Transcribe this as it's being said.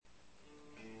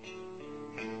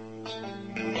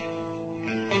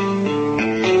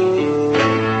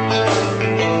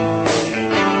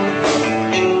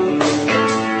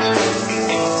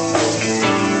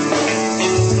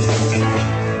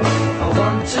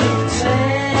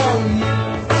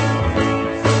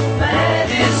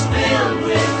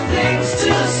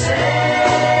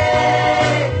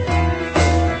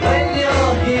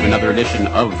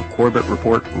of Corbett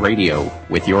Report Radio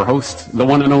with your host, the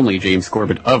one and only James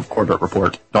Corbett of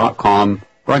CorbettReport.com,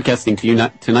 broadcasting to you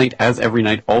tonight, as every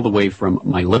night, all the way from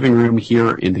my living room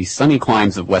here in the sunny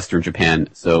climes of Western Japan.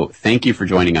 So thank you for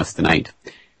joining us tonight.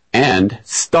 And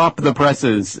stop the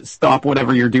presses. Stop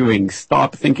whatever you're doing.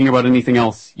 Stop thinking about anything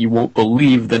else. You won't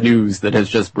believe the news that has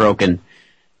just broken.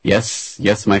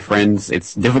 Yes, my friends,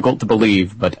 it's difficult to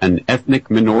believe, but an ethnic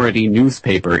minority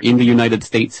newspaper in the United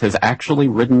States has actually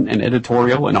written an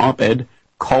editorial, an op-ed,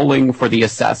 calling for the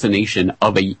assassination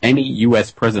of any U.S.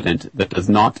 president that does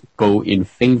not go in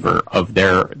favor of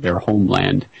their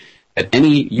homeland. That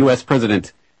any U.S.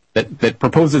 president that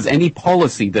proposes any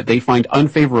policy that they find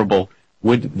unfavorable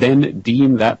would then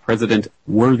deem that president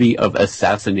worthy of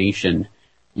assassination.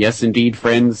 Yes, indeed,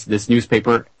 friends, this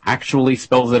newspaper actually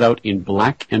spells it out in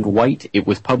black and white. It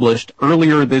was published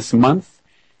earlier this month,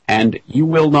 and you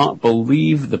will not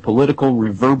believe the political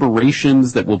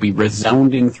reverberations that will be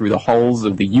resounding through the halls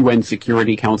of the UN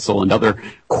Security Council and other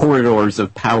corridors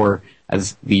of power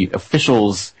as the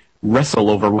officials wrestle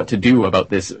over what to do about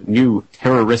this new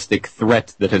terroristic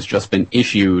threat that has just been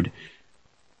issued.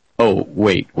 Oh,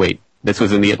 wait. This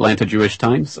was in the Atlanta Jewish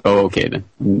Times? Oh, okay, then.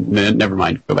 Never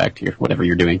mind. Go back to whatever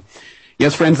you're doing.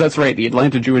 Yes, friends, that's right. The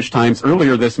Atlanta Jewish Times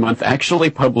earlier this month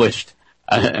actually published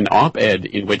an op-ed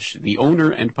in which the owner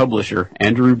and publisher,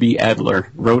 Andrew B.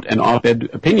 Adler, wrote an op-ed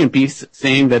opinion piece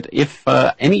saying that if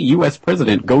any U.S.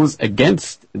 president goes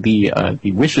against the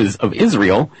wishes of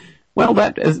Israel, well,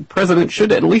 that president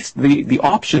should, at least the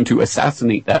option to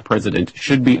assassinate that president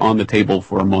should be on the table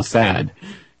for Mossad.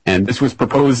 And this was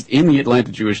proposed in the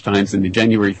Atlanta Jewish Times in the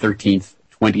January 13th,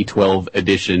 2012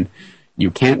 edition. You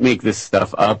can't make this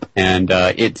stuff up, and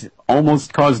it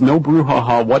almost caused no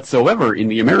brouhaha whatsoever in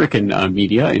the American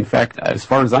media. In fact, as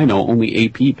far as I know, only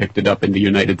AP picked it up in the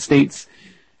United States,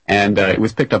 and it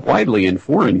was picked up widely in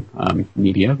foreign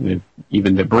media.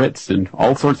 Even the Brits and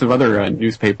all sorts of other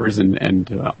newspapers and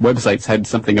websites had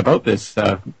something about this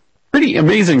pretty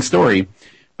amazing story.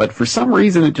 But for some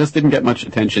reason, it just didn't get much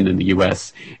attention in the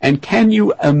U.S. And can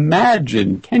you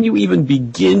even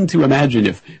begin to imagine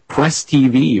if Press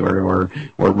TV or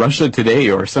Russia Today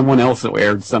or someone else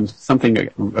aired something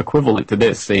equivalent to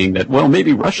this, saying that, well,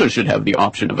 maybe Russia should have the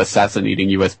option of assassinating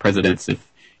U.S. presidents if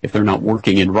they're not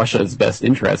working in Russia's best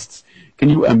interests? Can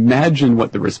you imagine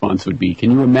what the response would be? Can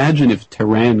you imagine if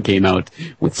Tehran came out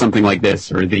with something like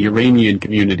this, or the Iranian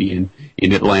community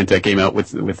in Atlanta came out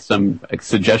with some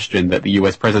suggestion that the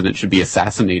U.S. president should be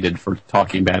assassinated for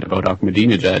talking bad about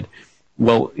Ahmadinejad?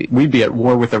 Well, we'd be at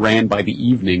war with Iran by the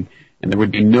evening, and there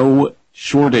would be no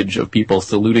shortage of people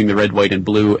saluting the red, white, and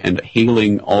blue and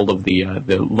hailing all of the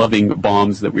loving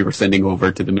bombs that we were sending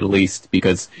over to the Middle East,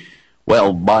 because,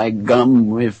 well, by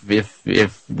gum, if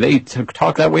they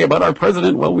talk that way about our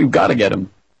president, well, we've got to get him.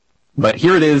 But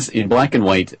here it is in black and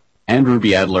white, Andrew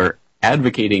B. Adler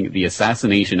advocating the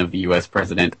assassination of the U.S.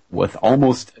 president with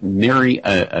almost nary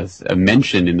a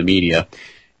mention in the media.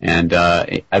 And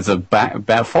as a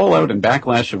fallout and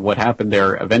backlash of what happened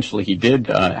there, eventually he did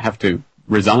have to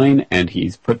resign, and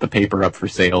he's put the paper up for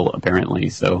sale, apparently.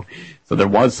 So there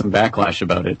was some backlash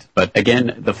about it. But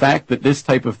again, the fact that this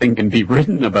type of thing can be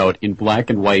written about in black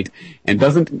and white and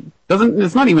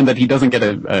it's not even that he doesn't get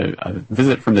a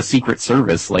visit from the Secret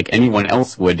Service like anyone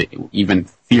else would, even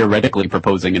theoretically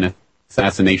proposing an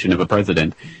assassination of a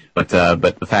president. But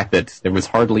the fact that there was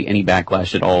hardly any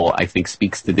backlash at all, I think,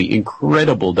 speaks to the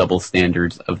incredible double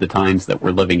standards of the times that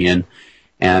we're living in.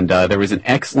 And there was an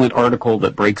excellent article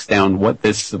that breaks down what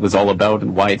this was all about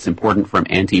and why it's important from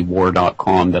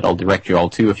antiwar.com that I'll direct you all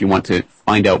to if you want to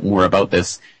find out more about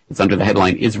this. It's under the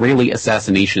headline, Israeli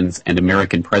Assassinations and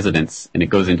American Presidents, and it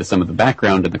goes into some of the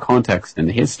background and the context and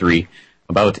the history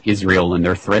about Israel and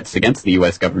their threats against the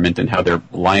U.S. government and how they're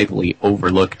blithely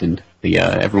overlooked, and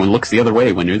everyone looks the other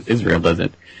way when Israel does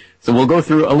it. So we'll go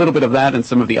through a little bit of that and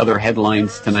some of the other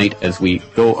headlines tonight as we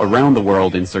go around the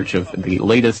world in search of the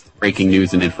latest breaking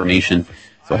news and information.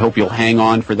 So I hope you'll hang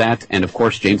on for that. And of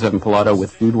course, James Evan Pilato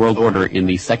with Food World Order in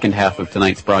the second half of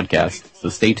tonight's broadcast. So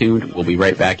stay tuned. We'll be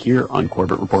right back here on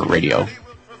Corbett Report Radio.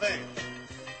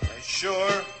 As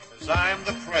sure as I'm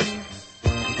the president.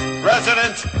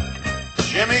 President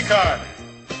Jimmy Carter.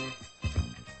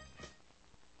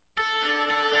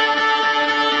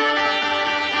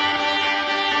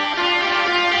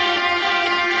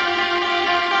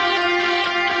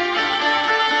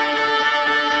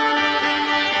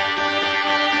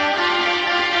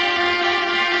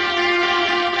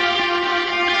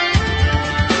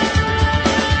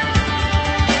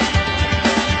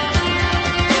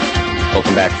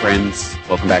 Welcome back, friends.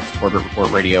 Welcome back to Corbett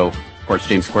Report Radio. Of course,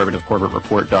 James Corbett of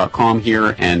CorbettReport.com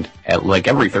here, and like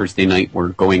every Thursday night, we're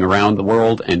going around the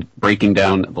world and breaking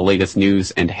down the latest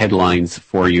news and headlines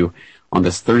for you on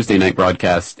this Thursday night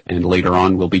broadcast. And later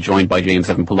on, we'll be joined by James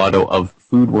Evan Pilato of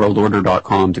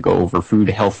FoodWorldOrder.com to go over food,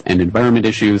 health, and environment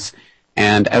issues.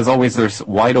 And as always, there's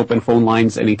wide open phone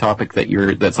lines. Any topic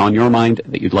that's on your mind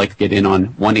that you'd like to get in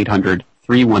on,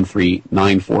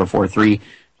 1-800-313-9443.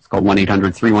 Call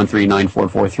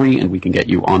 1-800-313-9443, and we can get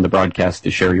you on the broadcast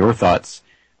to share your thoughts.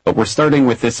 But we're starting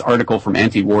with this article from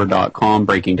antiwar.com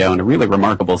breaking down a really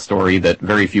remarkable story that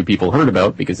very few people heard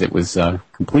about because it was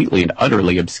completely and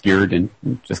utterly obscured and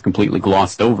just completely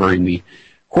glossed over in the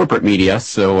corporate media.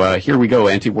 So here we go,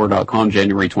 antiwar.com,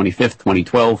 January 25th,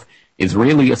 2012,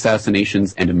 Israeli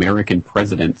Assassinations and American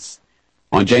Presidents.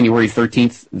 On January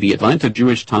 13th, the Atlanta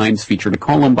Jewish Times featured a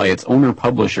column by its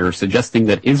owner-publisher suggesting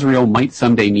that Israel might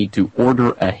someday need to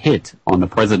order a hit on the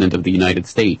President of the United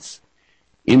States.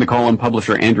 In the column,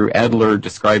 publisher Andrew Adler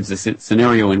describes a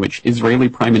scenario in which Israeli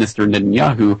Prime Minister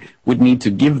Netanyahu would need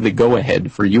to give the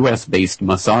go-ahead for U.S.-based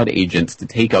Mossad agents to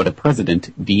take out a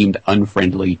president deemed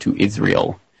unfriendly to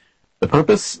Israel. The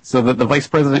purpose? So that the vice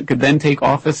president could then take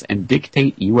office and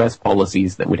dictate U.S.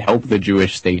 policies that would help the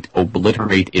Jewish state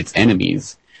obliterate its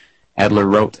enemies. Adler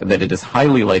wrote that it is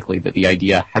highly likely that the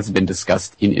idea has been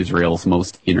discussed in Israel's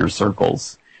most inner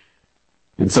circles.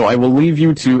 And so I will leave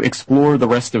you to explore the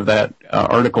rest of that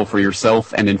article for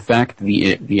yourself. And in fact,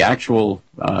 the actual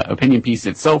opinion piece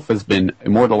itself has been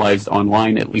immortalized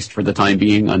online, at least for the time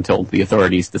being, until the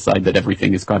authorities decide that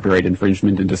everything is copyright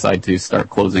infringement and decide to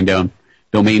start closing down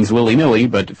domains willy-nilly,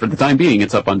 but for the time being,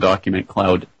 it's up on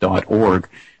documentcloud.org.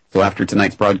 So after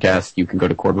tonight's broadcast, you can go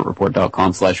to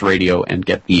CorbettReport.com/radio and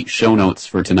get the show notes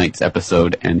for tonight's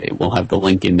episode, and it will have the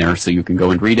link in there so you can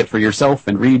go and read it for yourself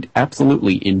and read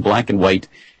absolutely in black and white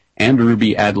Andrew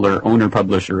B. Adler,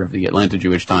 owner-publisher of the Atlanta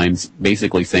Jewish Times,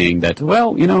 basically saying that,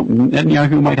 well,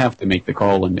 Netanyahu might have to make the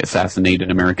call and assassinate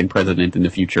an American president in the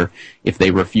future if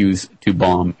they refuse to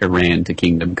bomb Iran to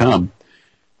kingdom come.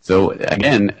 So,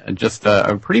 again, just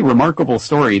a pretty remarkable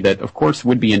story that, of course,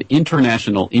 would be an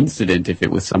international incident if it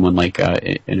was someone like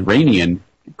an Iranian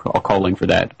calling for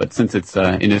that. But since it's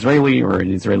an Israeli or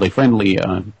an Israeli-friendly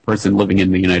person living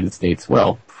in the United States,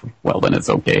 well, then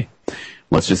it's okay.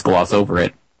 Let's just gloss over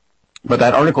it. But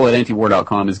that article at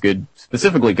antiwar.com is good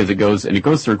specifically because it goes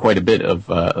through quite a bit of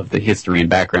the history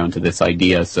and background to this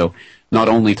idea. So not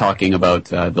only talking about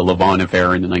the Lavon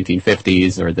affair in the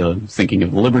 1950s or the sinking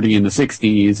of Liberty in the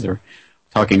 60s, or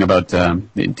talking about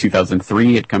in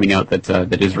 2003 it coming out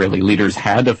that Israeli leaders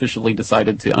had officially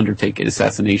decided to undertake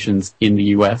assassinations in the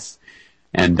U.S.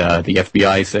 And the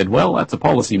FBI said, well, that's a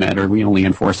policy matter. We only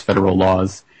enforce federal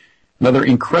laws. Other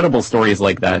incredible stories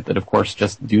like that of course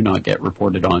just do not get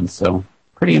reported on. So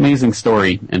pretty amazing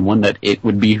story, and one that it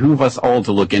would behoove us all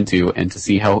to look into and to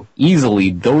see how easily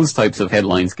those types of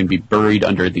headlines can be buried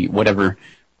under the whatever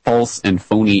false and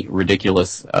phony,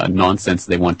 ridiculous nonsense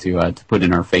they want to put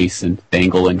in our face and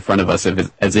dangle in front of us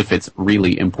as if it's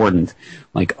really important.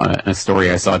 Like a story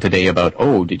I saw today about,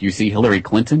 oh, did you see Hillary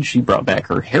Clinton? She brought back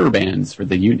her hair bands for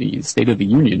the State of the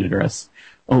Union address.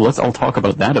 Oh, let's all talk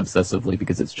about that obsessively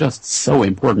because it's just so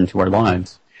important to our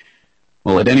lives.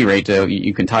 Well, at any rate,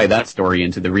 you can tie that story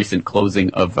into the recent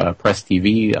closing of Press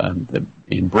TV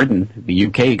in Britain. The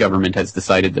UK government has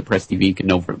decided that Press TV can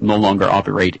no longer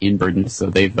operate in Britain, so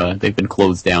they've been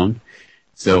closed down.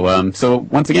 So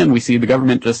once again, we see the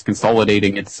government just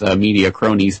consolidating its media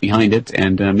cronies behind it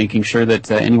and making sure that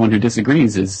anyone who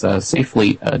disagrees is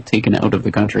safely taken out of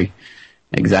the country.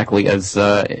 Exactly as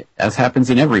happens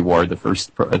in every war, the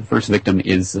first victim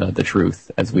is the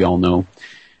truth, as we all know.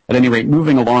 At any rate,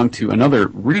 moving along to another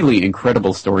really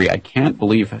incredible story. I can't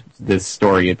believe this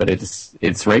story, but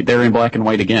it's right there in black and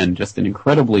white again. Just an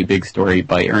incredibly big story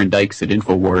by Aaron Dykes at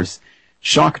InfoWars.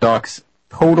 Shock docs,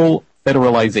 total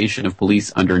federalization of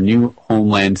police under new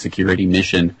Homeland Security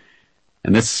mission.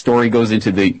 And this story goes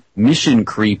into the mission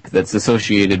creep that's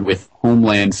associated with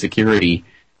Homeland Security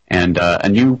and a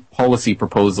new policy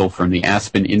proposal from the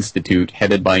Aspen Institute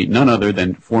headed by none other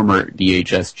than former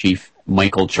DHS Chief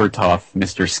Michael Chertoff,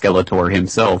 Mr. Skeletor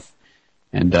himself.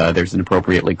 And there's an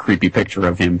appropriately creepy picture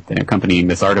of him accompanying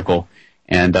this article.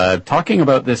 And talking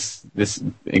about this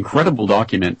incredible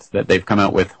document that they've come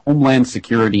out with, Homeland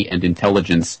Security and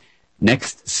Intelligence,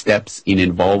 Next Steps in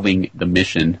Involving the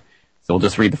Mission. So I'll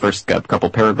just read the first couple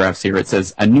paragraphs here. It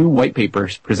says, a new white paper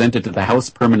presented to the House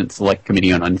Permanent Select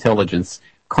Committee on Intelligence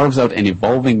carves out an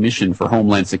evolving mission for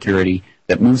Homeland Security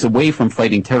that moves away from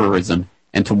fighting terrorism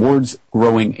and towards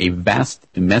growing a vast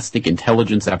domestic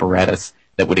intelligence apparatus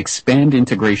that would expand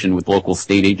integration with local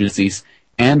state agencies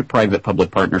and private-public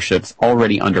partnerships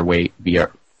already underway via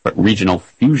regional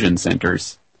fusion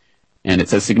centers. And it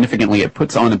says significantly it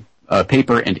puts on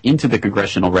paper and into the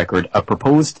congressional record a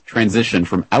proposed transition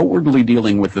from outwardly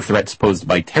dealing with the threats posed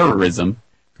by terrorism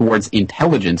towards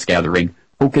intelligence gathering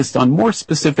focused on more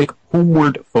specific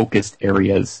homeward-focused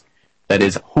areas. That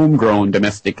is, homegrown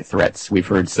domestic threats we've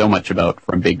heard so much about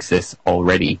from Big Sis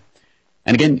already.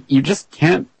 And again, you just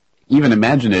can't even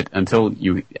imagine it until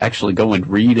you actually go and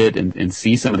read it and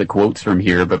see some of the quotes from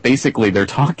here. But basically, they're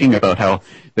talking about how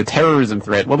the terrorism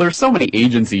threat, well, there's so many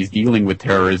agencies dealing with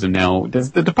terrorism now.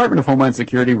 Does the Department of Homeland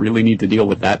Security really need to deal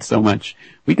with that so much?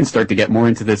 We can start to get more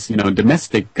into this,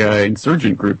 domestic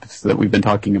insurgent groups that we've been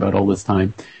talking about all this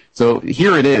time. So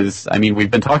here it is. I mean,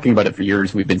 we've been talking about it for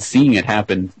years. We've been seeing it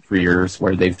happen for years,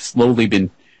 where they've slowly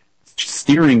been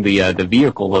steering the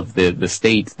vehicle of the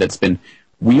state that's been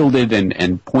wielded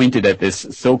and pointed at this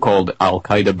so-called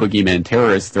Al-Qaeda boogeyman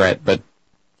terrorist threat. But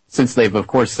since they've, of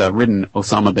course, ridden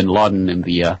Osama bin Laden and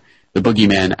the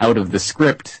boogeyman out of the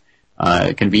script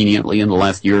conveniently in the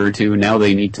last year or two, now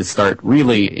they need to start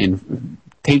really in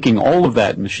taking all of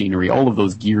that machinery, all of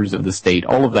those gears of the state,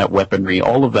 all of that weaponry,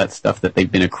 all of that stuff that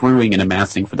they've been accruing and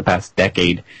amassing for the past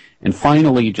decade, and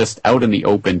finally just out in the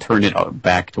open turn it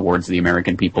back towards the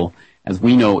American people. As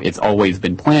we know, it's always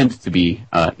been planned to be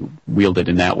wielded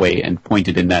in that way and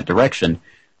pointed in that direction.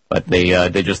 But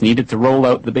they just needed to roll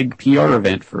out the big PR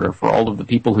event for all of the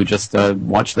people who just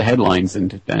watch the headlines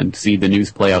and see the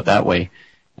news play out that way.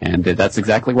 And that's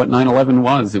exactly what 9/11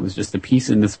 was. It was just a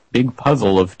piece in this big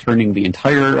puzzle of turning the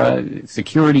entire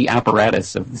security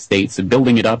apparatus of the states and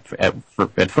building it up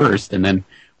at first and then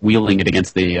wielding it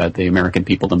against the American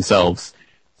people themselves.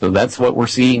 So that's what we're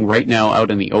seeing right now out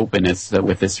in the open is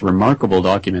with this remarkable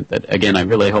document that, again, I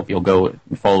really hope you'll go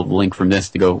and follow the link from this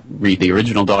to go read the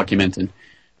original document and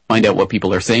find out what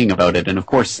people are saying about it. And, of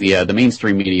course, the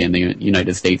mainstream media in the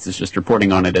United States is just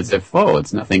reporting on it as if,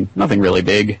 it's nothing really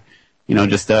big.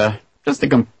 Just a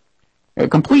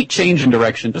complete change in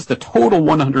direction, just a total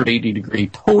 180-degree,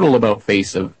 total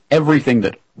about-face of everything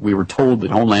that we were told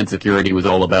that Homeland Security was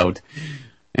all about.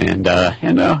 And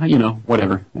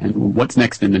whatever. And what's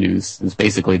next in the news is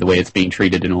basically the way it's being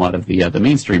treated in a lot of the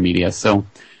mainstream media. So,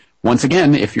 once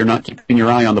again, if you're not keeping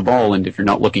your eye on the ball and if you're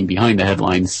not looking behind the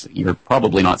headlines, you're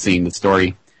probably not seeing the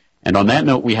story. And on that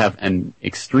note, we have an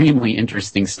extremely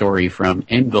interesting story from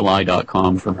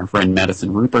endthelie.com from our friend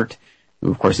Madison Rupert, who,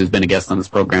 of course, has been a guest on this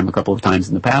program a couple of times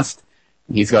in the past.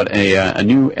 He's got a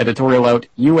new editorial out,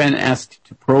 UN asked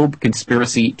to probe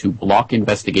conspiracy to block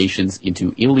investigations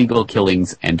into illegal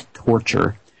killings and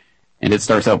torture. And it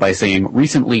starts out by saying,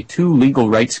 recently 2 legal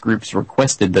rights groups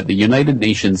requested that the United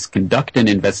Nations conduct an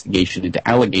investigation into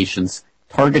allegations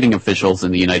targeting officials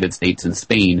in the United States and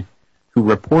Spain who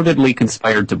reportedly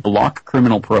conspired to block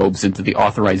criminal probes into the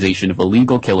authorization of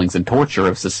illegal killings and torture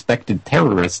of suspected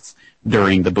terrorists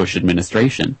during the Bush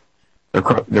administration.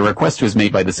 The request was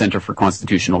made by the Center for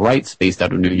Constitutional Rights, based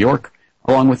out of New York,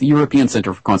 along with the European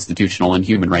Center for Constitutional and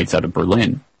Human Rights out of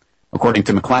Berlin. According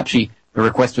to McClatchy, the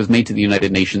request was made to the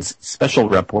United Nations Special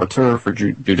Rapporteur for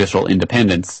Judicial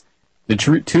Independence. The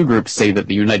 2 groups say that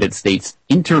the United States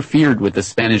interfered with the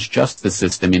Spanish justice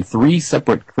system in 3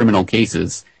 separate criminal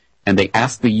cases, and they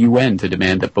asked the UN to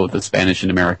demand that both the Spanish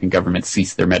and American governments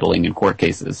cease their meddling in court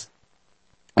cases.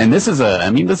 And this is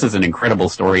an incredible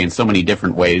story in so many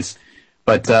different ways.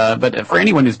 But for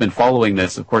anyone who's been following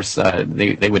this, of course,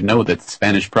 they would know that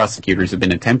Spanish prosecutors have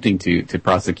been attempting to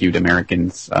prosecute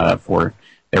Americans for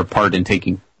their part in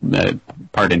taking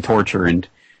part in torture and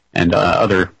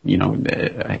other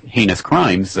heinous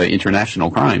crimes,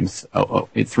 international crimes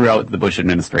throughout the Bush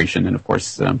administration, and of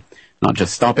course not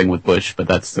just stopping with Bush, but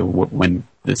that's when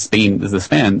the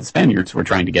Spaniards were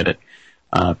trying to get it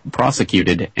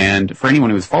prosecuted. And for anyone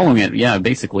who was following it,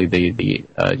 basically the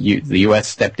U.S.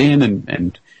 stepped in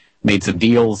and made some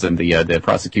deals, and the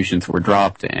prosecutions were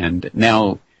dropped. And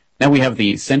now we have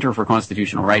the Center for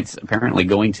Constitutional Rights apparently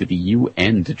going to the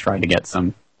UN to try to get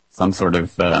some sort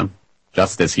of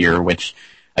justice here, which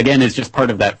again is just part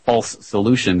of that false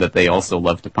solution that they also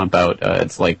love to pump out.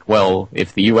 It's like, well,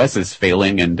 if the U.S. is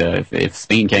failing and if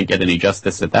Spain can't get any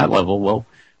justice at that level, well,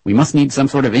 we must need some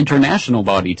sort of international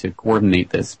body to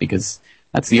coordinate this, because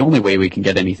that's the only way we can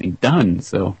get anything done.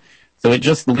 So it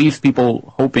just leaves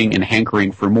people hoping and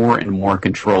hankering for more and more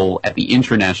control at the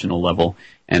international level.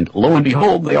 And lo and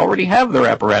behold, they already have their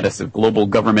apparatus of global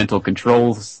governmental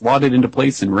control slotted into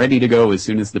place and ready to go as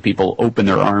soon as the people open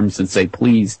their arms and say,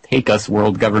 please take us,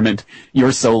 world government.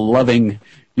 You're so loving.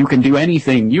 You can do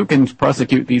anything. You can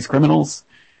prosecute these criminals.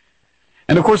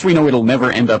 And of course, we know it'll never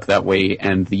end up that way,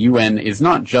 and the UN is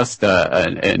not just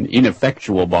an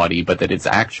ineffectual body, but that it's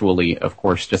actually, of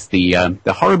course, just the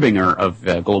harbinger of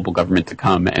global government to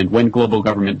come. And when global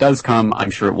government does come,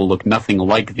 I'm sure it will look nothing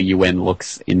like the UN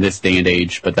looks in this day and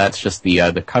age. But that's just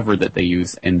the cover that they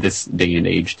use in this day and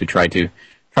age to try to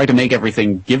make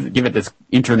everything give it this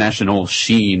international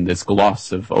sheen, this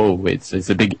gloss of it's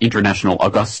a big international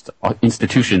august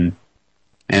institution.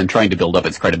 And trying to build up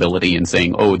its credibility and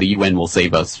saying, the UN will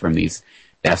save us from these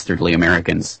dastardly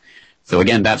Americans. So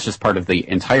again, that's just part of the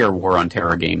entire war on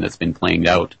terror game that's been playing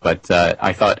out. But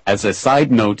I thought, as a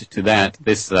side note to that,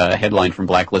 this headline from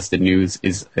Blacklisted News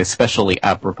is especially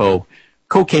apropos.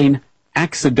 Cocaine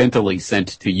accidentally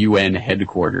sent to UN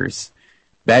headquarters.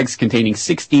 Bags containing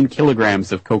 16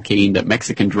 kilograms of cocaine that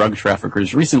Mexican drug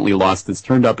traffickers recently lost has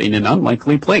turned up in an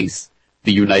unlikely place,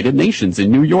 the United Nations in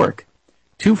New York.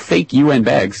 2 fake UN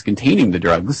bags containing the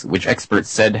drugs, which experts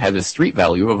said had a street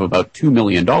value of about $2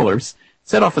 million,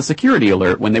 set off a security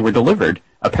alert when they were delivered,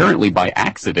 apparently by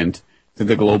accident, to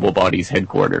the global body's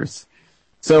headquarters.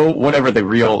 So whatever the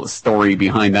real story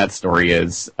behind that story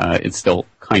is, it's still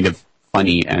kind of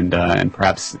funny and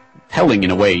perhaps telling in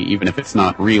a way, even if it's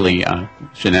not really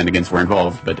shenanigans were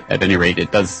involved. But at any rate,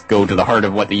 it does go to the heart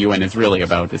of what the UN is really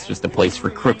about. It's just a place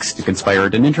for crooks to conspire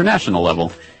at an international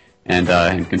level.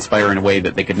 And conspire in a way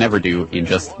that they could never do in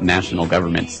just national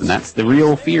governments. And that's the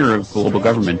real fear of global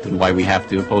government and why we have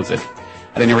to oppose it.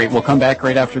 At any rate, we'll come back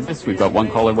right after this. We've got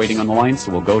one caller waiting on the line,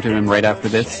 so we'll go to him right after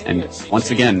this. And once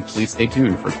again, please stay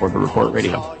tuned for Corbett Report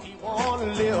Radio.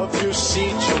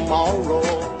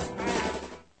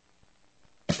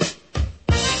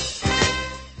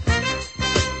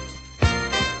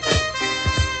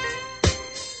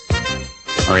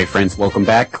 All right, friends, welcome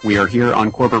back. We are here on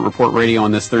Corbett Report Radio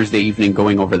on this Thursday evening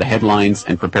going over the headlines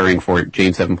and preparing for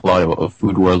James Evan Pilato of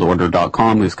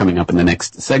foodworldorder.com, who's coming up in the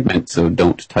next segment, so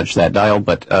don't touch that dial.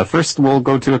 But first, we'll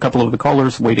go to a couple of the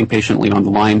callers waiting patiently on the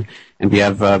line. And we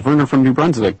have Werner from New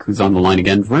Brunswick, who's on the line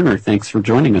again. Werner, thanks for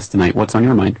joining us tonight. What's on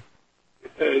your mind?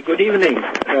 Good evening.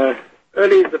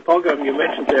 Early in the program, you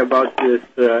mentioned there about this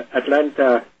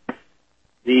Atlanta,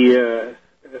 the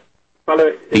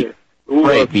fellow...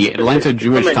 Right, the Atlanta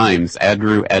Jewish Times,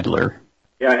 Andrew Adler.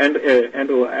 Yeah, and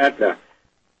Andrew Adler.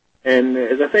 And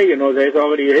as I say, there's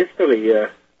already a history.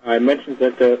 I mentioned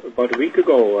that about a week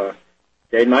ago,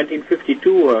 in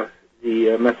 1952,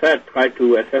 the Mossad tried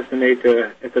to assassinate,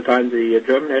 at the time, the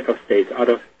German head of state,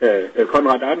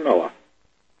 Konrad Adenauer.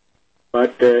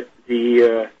 But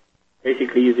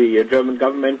basically the German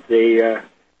government, they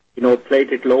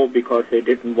played it low because they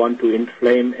didn't want to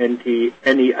inflame any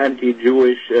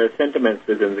anti-Jewish sentiments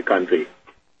within the country.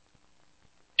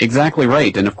 Exactly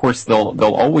right, and of course they'll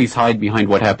always hide behind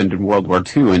what happened in World War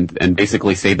II and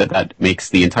basically say that makes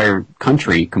the entire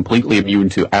country completely immune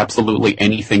to absolutely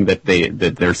anything that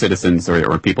their citizens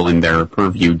or people in their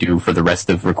purview do for the rest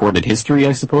of recorded history,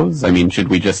 I suppose. I mean, should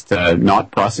we just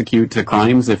not prosecute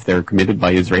crimes if they're committed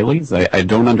by Israelis? I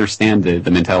don't understand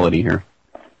the mentality here.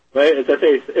 Well, as I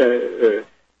say,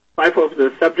 5 of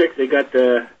the subjects they got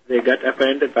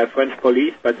apprehended by French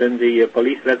police, but then the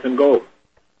police let them go.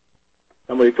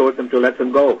 Somebody told them to let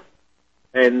them go.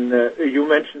 And you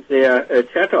mentioned there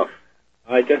Chertoff.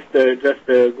 I just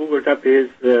googled up his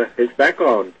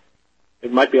background.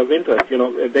 It might be of interest.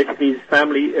 Basically his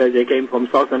family they came from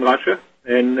southern Russia,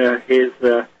 and his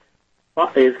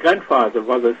grandfather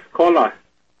was a scholar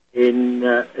in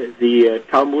the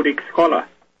Talmudic scholar.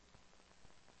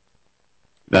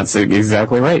 That's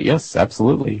exactly right. Yes,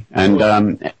 absolutely. And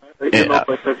but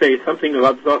to say something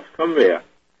rubs off somewhere.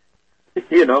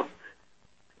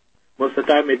 Most of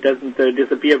the time it doesn't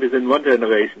disappear within one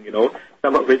generation.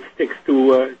 Some of it sticks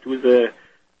to the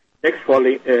next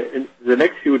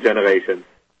few generations.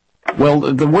 Well,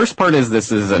 the worst part is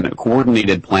this is a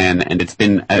coordinated plan, and it's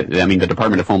been, the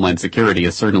Department of Homeland Security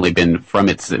has certainly been, from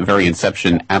its very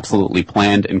inception, absolutely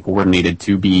planned and coordinated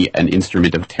to be an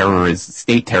instrument of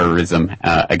state terrorism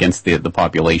against the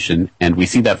population. And we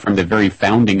see that from the very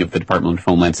founding of the Department of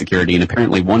Homeland Security, and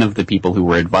apparently one of the people who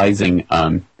were advising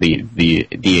the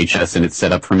DHS and its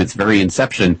setup from its very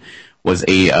inception was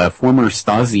a former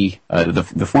Stasi,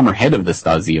 the former head of the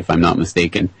Stasi, if I'm not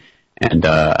mistaken. And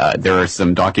there are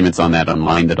some documents on that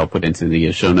online that I'll put into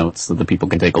the show notes so that people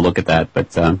can take a look at that.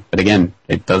 But again,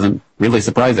 it doesn't really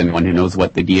surprise anyone who knows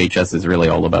what the DHS is really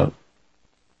all about.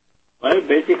 Well,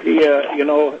 basically,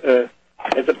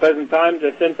 at the present time,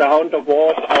 they send the hound of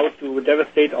war out to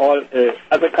devastate all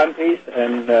other countries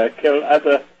and kill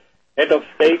other head of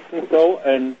states and so.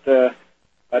 And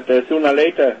but sooner or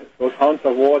later, those hounds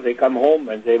of war, they come home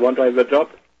and they want to have a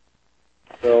job.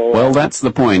 So, well, that's the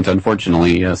point,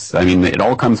 unfortunately, yes. I mean, it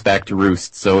all comes back to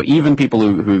roost. So even people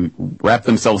who wrap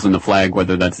themselves in the flag,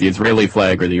 whether that's the Israeli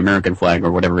flag or the American flag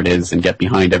or whatever it is, and get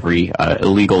behind every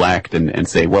illegal act and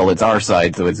say, well, it's our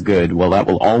side, so it's good, well, that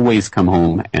will always come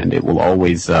home, and it will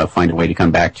always find a way to come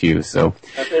back to you. So,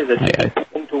 that is it.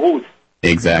 Home to roost.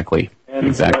 Exactly. And,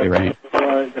 exactly right.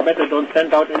 The better don't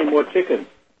send out any more chickens.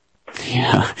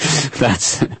 Yeah,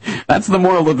 that's the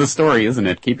moral of the story, isn't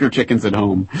it? Keep your chickens at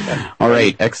home. All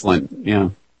right, excellent. Yeah.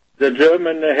 The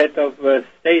German head of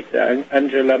state,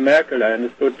 Angela Merkel, I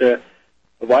understood a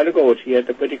while ago she had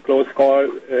a pretty close call,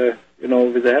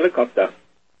 with a helicopter.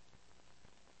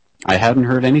 I hadn't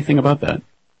heard anything about that.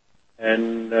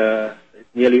 And it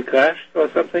nearly crashed or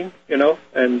something,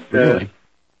 and really?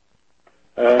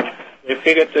 They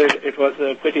figured it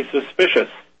was pretty suspicious.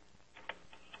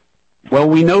 Well,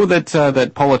 we know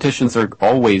that politicians are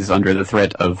always under the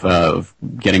threat of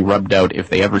getting rubbed out if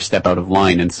they ever step out of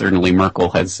line, and certainly Merkel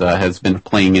has been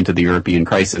playing into the European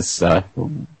crisis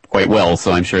quite well.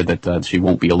 So I'm sure that she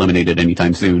won't be eliminated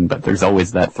anytime soon. But there's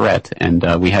always that threat, and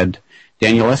we had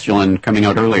Daniel Estulin coming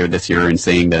out earlier this year and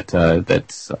saying that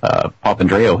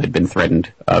Papandreou had been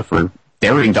threatened for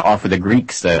daring to offer the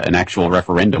Greeks an actual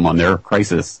referendum on their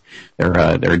crisis,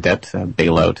 their debt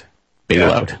bailout.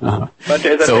 But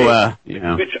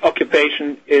which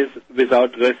occupation is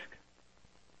without risk?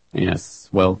 Yes,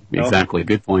 well, exactly.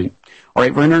 Good point. All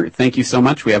right, Werner, thank you so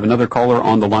much. We have another caller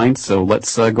on the line, so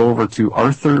let's go over to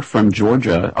Arthur from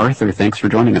Georgia. Arthur, thanks for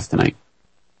joining us tonight.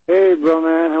 Hey, bro,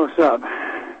 man, what's up?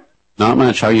 Not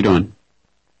much. How you doing?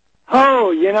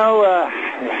 Oh,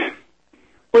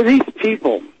 well, these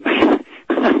people.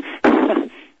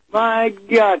 My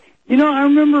God. I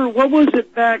remember, what was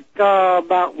it back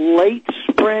about late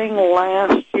spring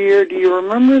last year? Do you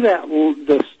remember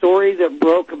the story that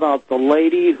broke about the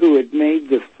lady who had made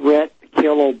the threat to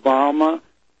kill Obama?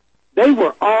 They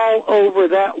were all over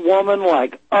that woman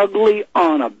like ugly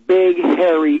on a big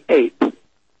hairy ape.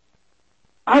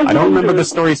 I don't remember the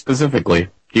story specifically.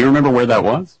 Do you remember where that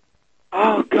was?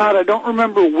 Oh, God, I don't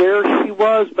remember where she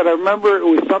was, but I remember it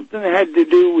was something that had to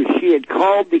do with she had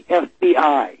called the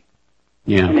FBI.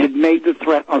 Yeah. And had made the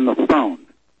threat on the phone.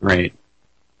 Right.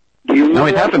 Do you know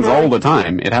it happens all the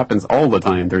time. It happens all the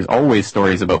time. There's always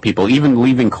stories about people, even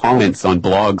leaving comments on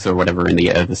blogs or whatever, and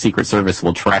the Secret Service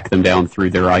will track them down through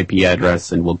their IP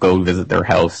address and will go visit their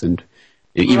house, and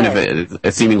even if it's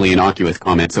a seemingly innocuous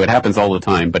comment. So it happens all the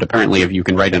time, but apparently if you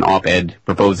can write an op-ed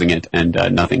proposing it and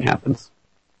nothing happens.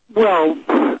 Well,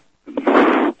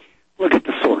 look at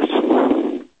the source.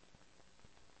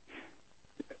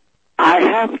 I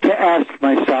have to ask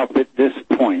myself at this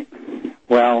point,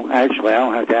 well, actually, I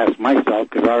don't have to ask myself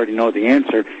because I already know the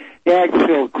answer. The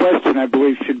actual question, I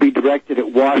believe, should be directed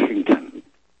at Washington.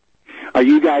 Are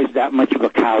you guys that much of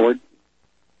a coward?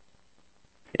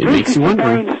 It makes you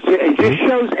wonder. It just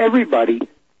shows everybody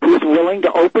who's willing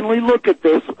to openly look at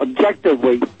this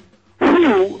objectively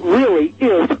who really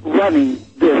is running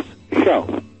this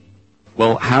show.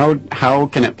 Well, how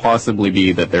can it possibly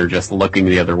be that they're just looking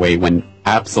the other way when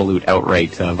absolute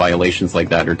outright violations like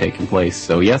that are taking place?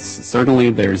 So yes, certainly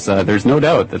there's no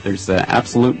doubt that there's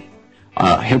absolute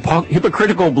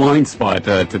hypocritical blind spot,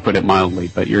 to put it mildly,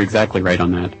 but you're exactly right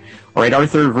on that. All right,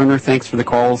 Arthur, Werner, thanks for the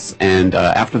calls, and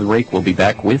after the break, we'll be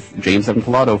back with James Evan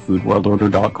Pilato,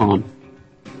 foodworldorder.com.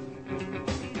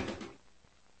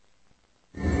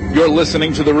 You're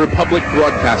listening to the Republic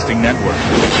Broadcasting Network,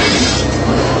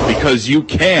 because you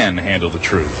can handle the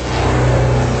truth.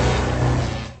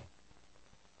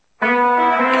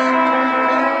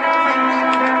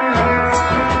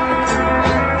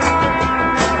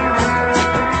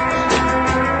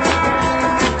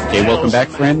 Okay, welcome back,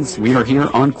 friends. We are here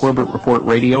on Corbett Report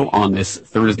Radio on this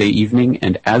Thursday evening,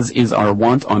 and as is our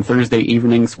wont on Thursday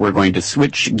evenings, we're going to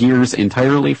switch gears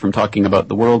entirely from talking about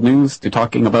the world news to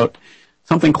talking about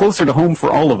something closer to home for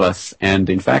all of us, and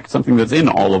in fact, something that's in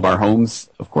all of our homes.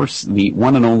 Of course, the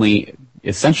one and only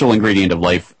essential ingredient of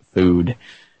life, food.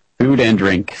 Food and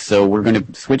drink. So we're going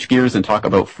to switch gears and talk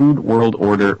about Food World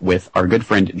Order with our good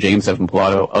friend James Evan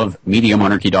Pilato of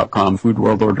MediaMonarchy.com,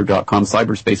 FoodWorldOrder.com,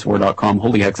 CyberspaceWar.com,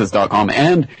 HolyHexes.com,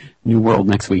 and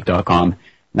NewWorldNextWeek.com.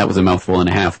 That was a mouthful and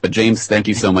a half. But James, thank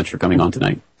you so much for coming on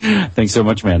tonight. Thanks so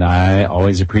much, man. I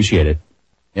always appreciate it.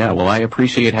 Yeah, well, I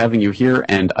appreciate having you here,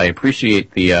 and I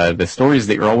appreciate the stories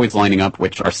that you're always lining up,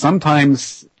 which are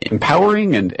sometimes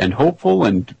empowering and hopeful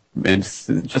and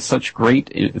just such great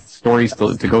stories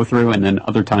to go through, and then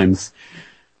other times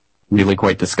really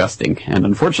quite disgusting. And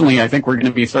unfortunately, I think we're going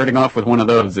to be starting off with one of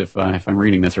those if I'm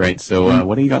reading this right. So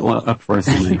what do you got up for us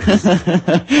tonight?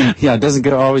 Yeah, it doesn't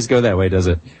always go that way, does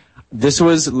it? This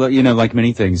was, like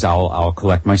many things, I'll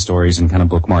collect my stories and kind of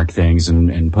bookmark things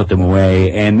and put them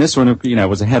away. And this one,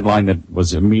 was a headline that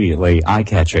was immediately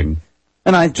eye-catching.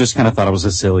 And I just kind of thought it was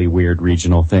a silly, weird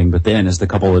regional thing. But then as the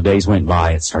couple of days went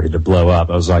by, it started to blow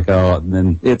up. I was like, oh, and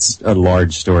then it's a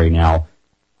large story now.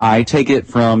 I take it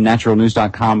from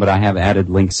naturalnews.com, but I have added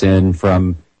links in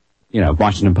from,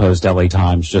 Washington Post, LA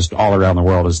Times, just all around the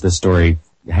world as this story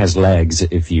has legs,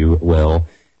 if you will.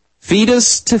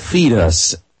 Fetus to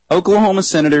fetus. Oklahoma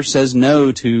senator says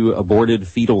no to aborted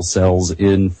fetal cells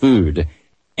in food.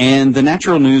 And the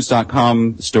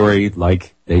naturalnews.com story,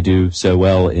 like they do so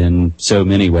well in so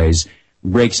many ways,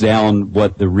 breaks down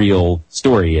what the real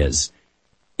story is.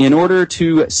 In order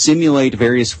to simulate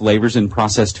various flavors in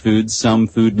processed foods, some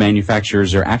food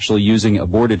manufacturers are actually using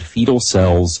aborted fetal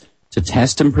cells to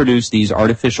test and produce these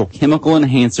artificial chemical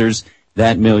enhancers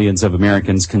that millions of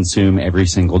Americans consume every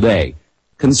single day.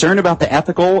 Concerned about the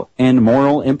ethical and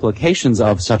moral implications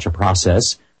of such a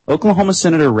process, Oklahoma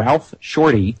Senator Ralph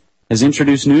Shorty has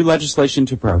introduced new legislation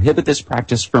to prohibit this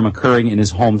practice from occurring in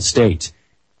his home state.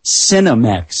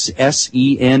 Senomyx,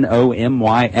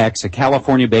 Senomyx, a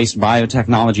California-based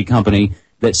biotechnology company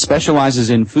that specializes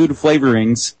in food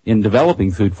flavorings, in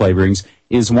developing food flavorings,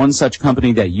 is one such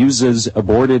company that uses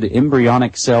aborted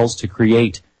embryonic cells to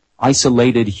create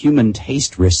isolated human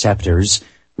taste receptors,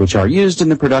 which are used in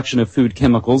the production of food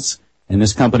chemicals, and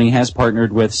this company has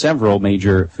partnered with several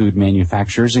major food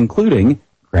manufacturers, including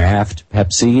Kraft,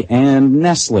 Pepsi, and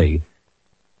Nestle.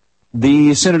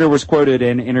 The senator was quoted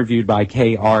and interviewed by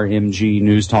KRMG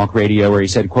News Talk Radio, where he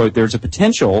said, quote, "There's a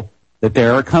potential that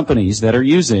there are companies that are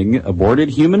using aborted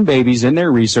human babies in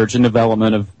their research and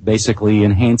development of basically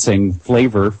enhancing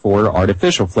flavor for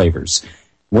artificial flavors.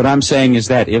 What I'm saying is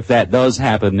that if that does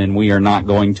happen, then we are not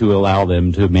going to allow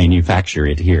them to manufacture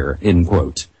it here," end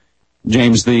quote.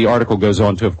 James, the article goes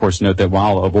on to, of course, note that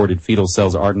while aborted fetal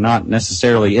cells are not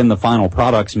necessarily in the final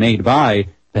products made by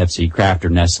Pepsi, Kraft, or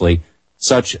Nestle,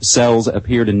 such cells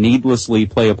appear to needlessly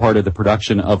play a part of the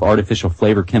production of artificial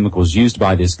flavor chemicals used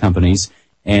by these companies.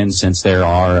 And since there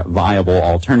are viable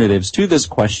alternatives to this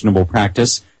questionable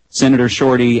practice, Senator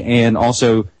Shorty and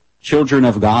also Children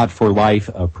of God for Life,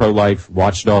 a pro-life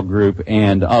watchdog group,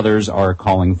 and others are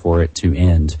calling for it to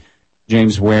end.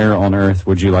 James, where on earth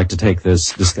would you like to take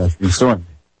this discussion story?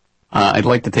 I'd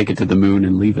like to take it to the moon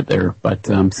and leave it there, but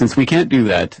since we can't do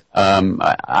that,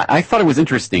 I thought it was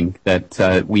interesting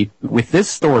that with this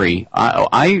story,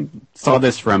 I saw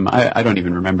this from, I don't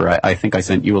even remember, I think I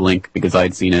sent you a link because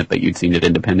I'd seen it, but you'd seen it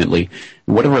independently.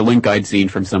 Whatever link I'd seen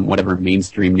from whatever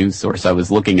mainstream news source I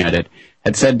was looking at it,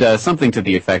 had said something to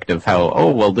the effect of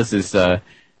how, this is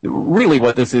really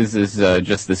what this is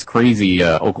just this crazy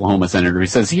Oklahoma senator who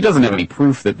says he doesn't have any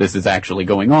proof that this is actually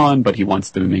going on, but he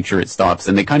wants to make sure it stops.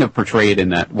 And they kind of portray it in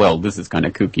that, this is kind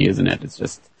of kooky, isn't it? It's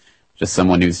just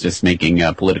someone who's just making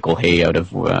political hay out of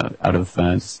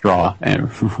straw.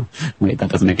 Wait, that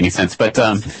doesn't make any sense. But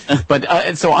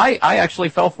so I actually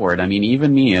fell for it. I mean,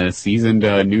 even me, a seasoned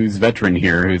news veteran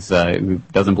here, who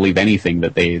doesn't believe anything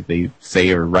that they say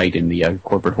or write in the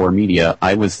corporate whore media,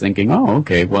 I was thinking,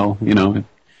 okay,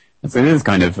 it is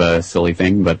kind of a silly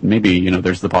thing, but maybe,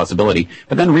 there's the possibility.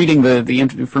 But then reading the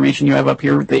information you have up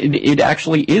here, it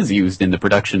actually is used in the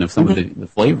production of some of the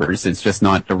flavors. It's just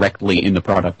not directly in the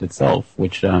product itself,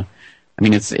 which,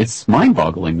 it's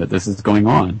mind-boggling that this is going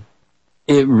on.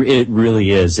 It really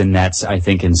is, and that's, I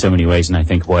think, in so many ways, and I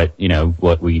think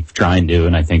what we try and do,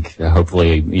 and I think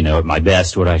hopefully, at my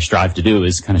best, what I strive to do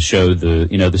is kind of show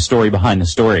the story behind the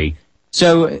story.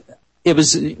 So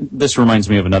this reminds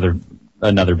me of another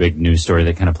big news story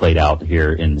that kind of played out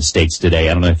here in the States today.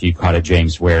 I don't know if you caught it,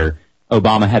 James, where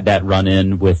Obama had that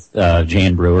run-in with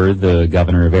Jan Brewer, the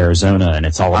governor of Arizona, and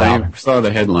it's all about... I saw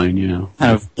the headline,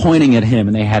 kind of pointing at him,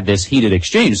 and they had this heated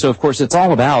exchange. So, of course, it's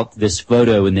all about this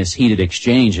photo and this heated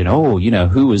exchange, and,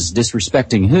 who was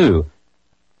disrespecting who.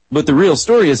 But the real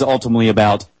story is ultimately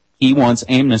about he wants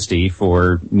amnesty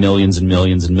for millions and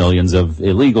millions and millions of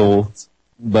illegals,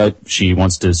 but she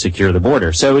wants to secure the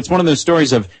border. So it's one of those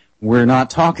stories of, we're not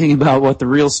talking about what the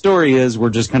real story is. We're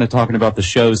just kind of talking about the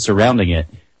shows surrounding it.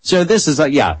 So this is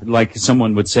like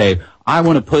someone would say, I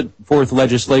want to put forth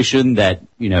legislation that,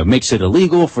 makes it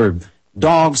illegal for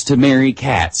dogs to marry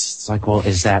cats. It's like, well,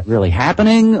 is that really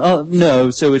happening?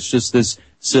 No. So it's just this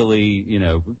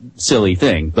silly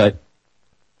thing. But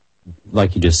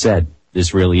like you just said,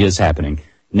 this really is happening.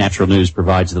 Natural News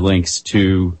provides the links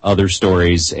to other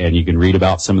stories, and you can read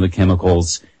about some of the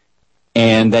chemicals.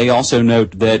 And they also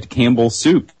note that Campbell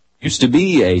Soup used to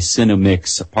be a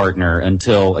Senomyx partner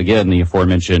until, again, the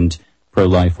aforementioned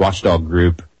pro-life watchdog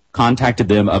group contacted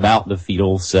them about the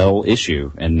fetal cell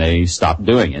issue, and they stopped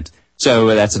doing it. So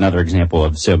that's another example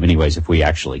of so many ways if we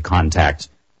actually contact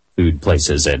food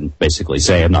places and basically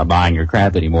say, I'm not buying your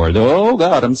crap anymore. They'll, oh,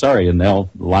 God, I'm sorry. And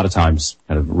they'll a lot of times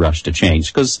kind of rush to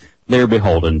change because they're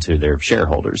beholden to their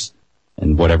shareholders.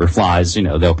 And whatever flies,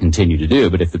 they'll continue to do.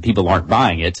 But if the people aren't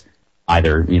buying it,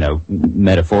 either,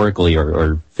 metaphorically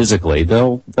or physically,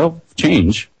 they'll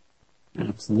change.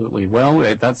 Absolutely. Well,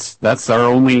 that's our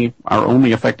only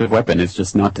effective weapon is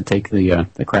just not to take the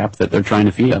crap that they're trying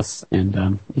to feed us.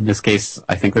 And in this case,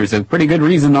 I think there's a pretty good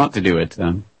reason not to do it.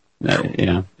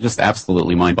 Just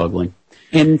absolutely mind-boggling.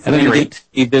 And at any rate,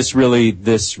 this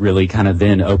really kind of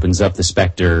then opens up the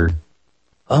specter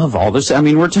of all this. I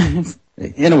mean,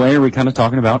 in a way, are we kind of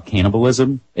talking about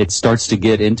cannibalism? It starts to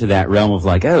get into that realm of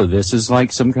like, oh, this is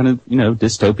like some kind of,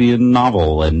 dystopian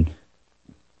novel, and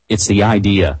it's the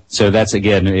idea. So that's,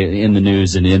 again, in the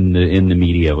news and in the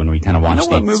media when we kind of watch things.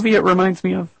 What movie it reminds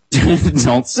me of?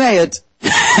 Don't say it.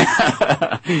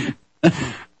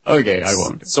 Okay, I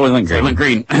won't. Soylent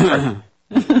Green.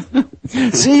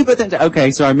 See, but then,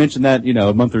 okay, so I mentioned that,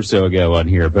 a month or so ago on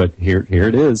here, but here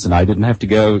it is, and I didn't have to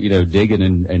go, digging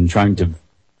and trying to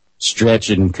stretch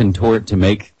and contort to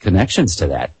make connections to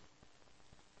that.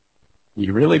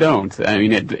 You really don't. I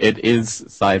mean, it is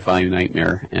sci-fi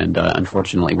nightmare, and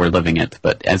unfortunately we're living it,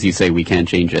 but as you say, we can't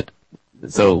change it.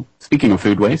 So, speaking of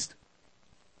food waste.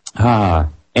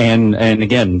 And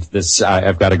again,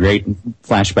 I've got a great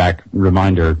flashback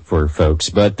reminder for folks,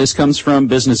 but this comes from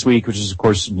Business Week, which is, of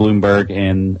course, Bloomberg,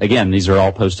 and again, these are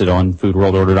all posted on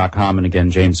foodworldorder.com, and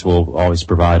again, James will always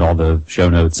provide all the show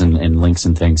notes and links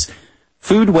and things.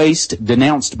 Food waste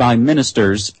denounced by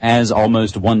ministers as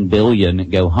almost 1 billion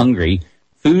go hungry.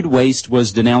 Food waste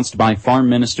was denounced by farm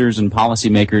ministers and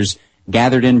policymakers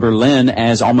gathered in Berlin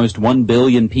as almost 1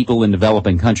 billion people in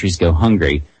developing countries go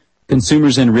hungry.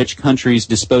 Consumers in rich countries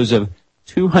dispose of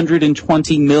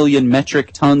 220 million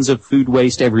metric tons of food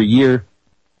waste every year,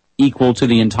 equal to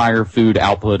the entire food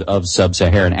output of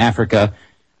sub-Saharan Africa.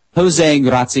 Jose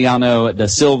Graziano da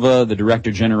Silva, the Director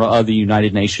General of the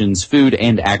United Nations Food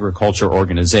and Agriculture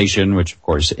Organization, which of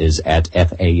course is at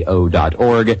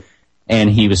FAO.org, and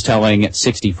he was telling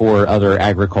 64 other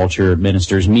agriculture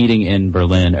ministers meeting in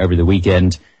Berlin over the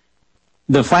weekend.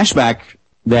 The flashback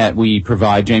that we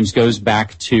provide, James, goes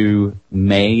back to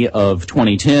May of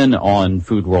 2010 on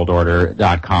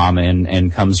foodworldorder.com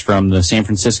and comes from the San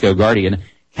Francisco Guardian.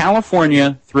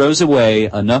 California throws away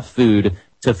enough food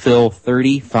to fill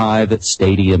 35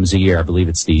 stadiums a year. I believe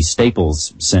it's the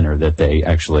Staples Center that they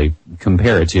actually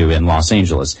compare it to in Los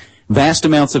Angeles. Vast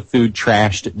amounts of food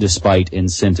trashed despite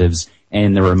incentives.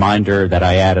 And the reminder that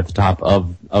I add at the top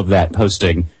of that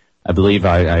posting, I believe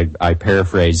I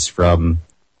paraphrase from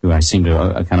who I seem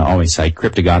to kind of always cite,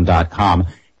 Cryptagon.com.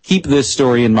 Keep this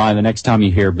story in mind the next time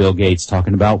you hear Bill Gates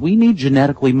talking about we need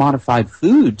genetically modified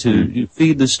food to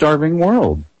feed the starving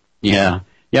world. Yeah,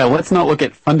 let's not look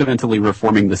at fundamentally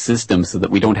reforming the system so that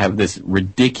we don't have this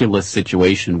ridiculous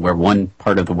situation where one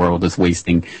part of the world is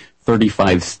wasting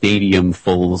 35 stadium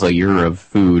fulls a year of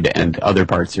food and other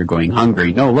parts are going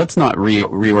hungry. No, let's not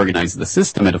reorganize the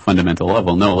system at a fundamental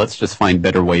level. No, let's just find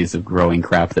better ways of growing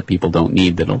crap that people don't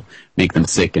need that'll make them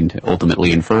sick and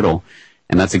ultimately infertile.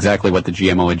 And that's exactly what the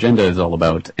GMO agenda is all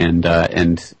about. And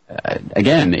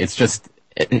again, it's just,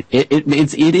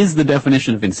 it is the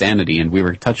definition of insanity. And we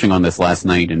were touching on this last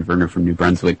night, and Werner from New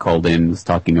Brunswick called in, was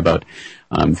talking about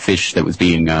fish that was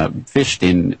being fished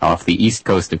in off the east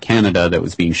coast of Canada that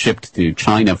was being shipped to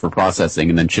China for processing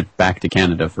and then shipped back to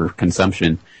Canada for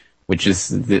consumption, which is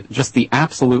just the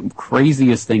absolute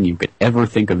craziest thing you could ever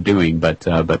think of doing. But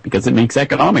because it makes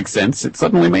economic sense, it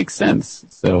suddenly makes sense.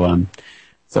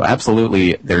 So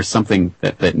absolutely, there's something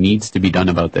that needs to be done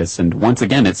about this. And once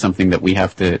again, it's something that we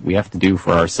have to do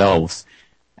for ourselves.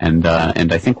 And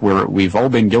I think we've all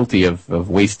been guilty of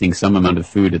wasting some amount of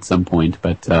food at some point.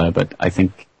 But I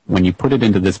think when you put it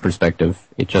into this perspective,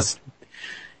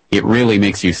 it really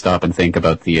makes you stop and think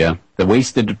about the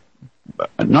wasted,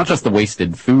 not just the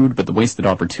wasted food, but the wasted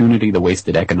opportunity, the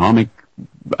wasted economic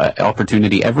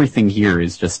opportunity. Everything here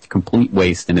is just complete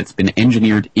waste, and it's been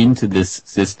engineered into this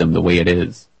system the way it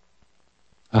is.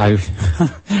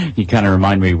 You kind of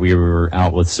remind me, we were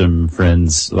out with some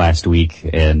friends last week,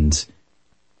 and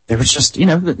there was just,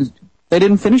 they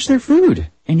didn't finish their food.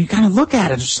 And you kind of look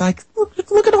at it, it's just like,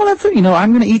 look at all that food.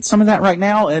 I'm going to eat some of that right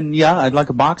now, and yeah, I'd like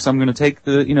a box. I'm going to take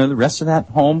the rest of that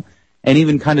home. And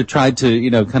even kind of tried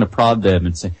to, kind of prod them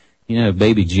and say,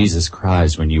 baby Jesus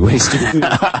cries when you waste food.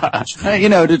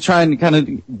 To try and kind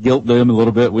of guilt them a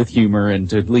little bit with humor and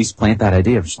to at least plant that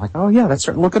idea of just like, oh yeah, that's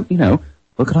right. Look at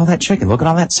all that chicken. Look at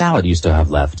all that salad you still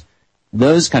have left.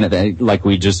 Those kind of things, like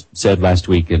we just said last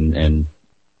week, and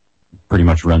pretty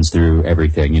much runs through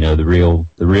everything. The real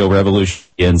revolution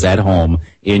begins at home,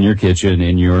 in your kitchen,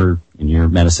 in your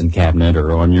medicine cabinet,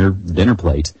 or on your dinner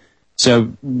plate.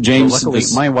 So, James, well,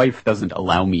 luckily, my wife doesn't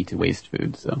allow me to waste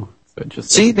food, so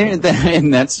just see there,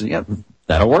 and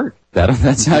that'll work.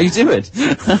 That's how you do it.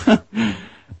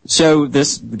 So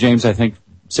this, James, I think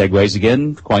segues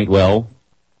again quite well,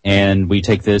 and we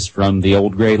take this from the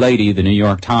old gray lady, the New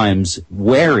York Times.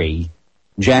 Wary,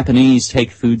 Japanese take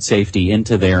food safety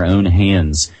into their own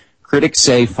hands. Critics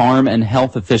say farm and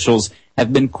health officials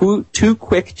have been too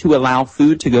quick to allow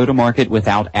food to go to market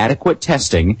without adequate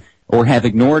testing, or have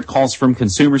ignored calls from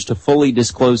consumers to fully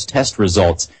disclose test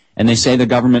results. And they say the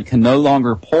government can no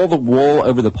longer pull the wool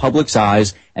over the public's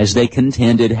eyes, as they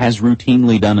contend it has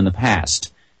routinely done in the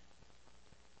past.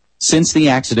 Since the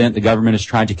accident, the government has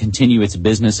tried to continue its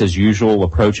business-as-usual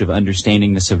approach of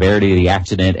understanding the severity of the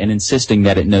accident and insisting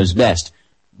that it knows best.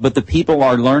 But the people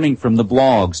are learning from the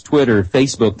blogs, Twitter,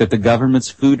 Facebook, that the government's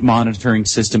food monitoring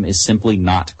system is simply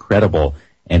not credible.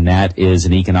 And that is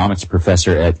an economics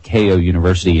professor at Keio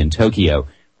University in Tokyo.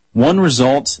 One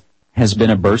result has been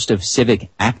a burst of civic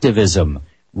activism,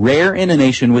 rare in a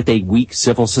nation with a weak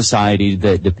civil society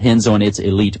that depends on its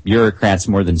elite bureaucrats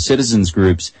more than citizens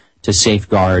groups to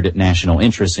safeguard national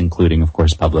interests, including, of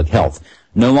course, public health.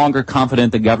 No longer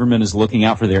confident the government is looking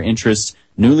out for their interests,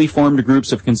 newly formed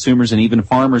groups of consumers and even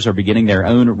farmers are beginning their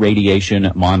own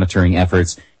radiation monitoring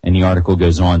efforts. And the article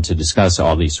goes on to discuss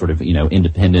all these sort of,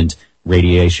 independent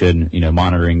radiation,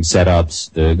 monitoring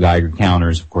setups, the Geiger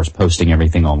counters, of course, posting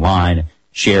everything online,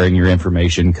 sharing your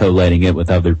information, collating it with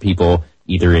other people,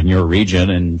 either in your region.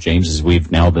 And James, as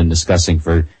we've now been discussing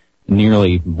for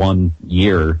nearly 1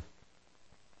 year,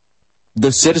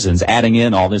 the citizens adding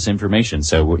in all this information.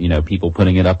 So, people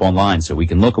putting it up online so we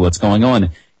can look at what's going on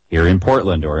here in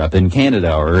Portland or up in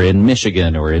Canada or in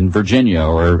Michigan or in Virginia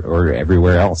or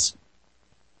everywhere else.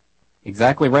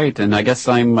 Exactly right. And I guess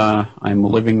I'm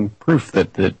living proof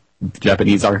that the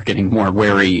Japanese are getting more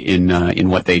wary in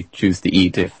what they choose to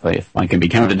eat, if I can be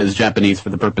counted as Japanese for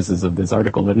the purposes of this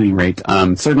article at any rate.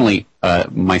 Certainly,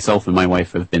 myself and my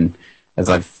wife have been, as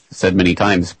I've said many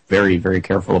times, very, very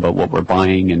careful about what we're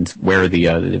buying and where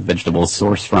the vegetables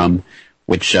source from,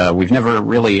 which you've never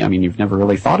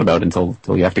really thought about until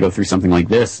you have to go through something like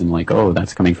this and oh,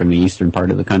 that's coming from the eastern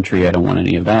part of the country. I don't want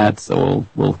any of that, so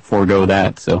we'll forego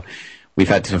that. So we've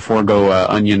had to forego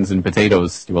onions and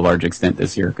potatoes to a large extent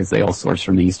this year because they all source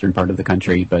from the eastern part of the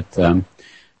country. But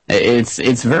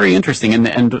it's very interesting,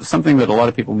 and something that a lot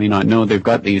of people may not know. They've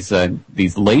got these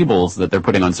labels that they're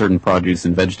putting on certain produce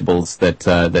and vegetables that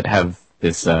have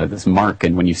this mark,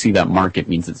 and when you see that mark, it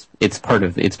means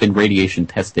it's been radiation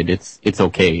tested. It's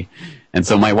okay. And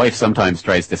so my wife sometimes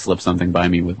tries to slip something by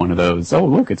me with one of those. Oh,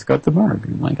 look, it's got the mark.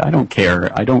 I'm like, I don't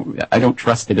care. I don't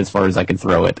trust it as far as I can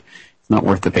throw it. It's not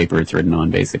worth the paper it's written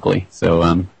on, basically. So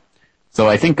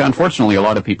I think unfortunately a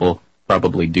lot of people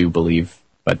probably do believe.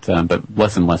 But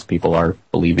less and less people are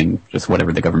believing just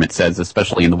whatever the government says,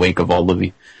 especially in the wake of all of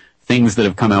the things that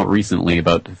have come out recently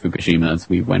about Fukushima, as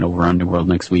we went over on New World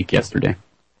Next Week yesterday.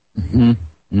 Mm-hmm.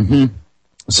 Mm-hmm.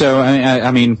 So, I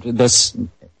mean, this,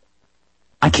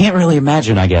 I can't really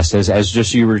imagine, I guess, as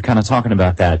just you were kind of talking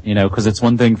about that, because it's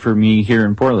one thing for me here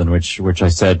in Portland, which I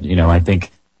said, I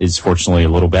think is fortunately a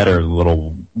little better, a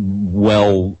little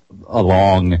well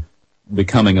along,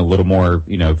 becoming a little more,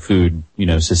 food,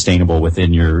 sustainable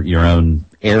within your own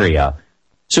area.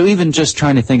 So even just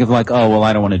trying to think of I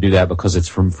don't want to do that because it's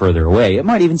from further away. It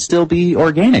might even still be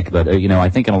organic, but, I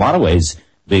think in a lot of ways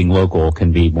being local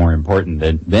can be more important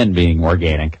than being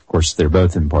organic. Of course, they're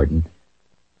both important.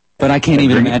 But I can't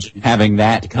even imagine having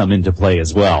that come into play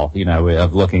as well,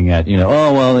 of looking at,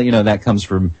 that comes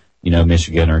from,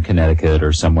 Michigan or Connecticut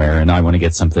or somewhere, and I want to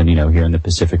get something, here in the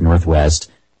Pacific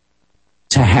Northwest.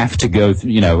 To have to go,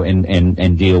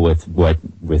 and deal with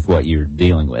what you're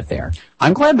dealing with there.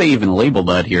 I'm glad they even labeled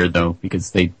that here, though,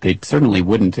 because they certainly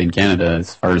wouldn't in Canada,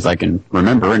 as far as I can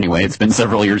remember. Anyway, it's been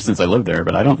several years since I lived there,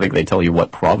 but I don't think they tell you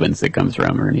what province it comes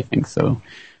from or anything. So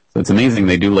it's amazing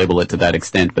they do label it to that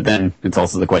extent. But then it's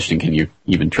also the question: can you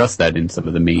even trust that in some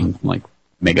of the main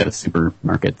mega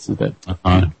supermarkets? That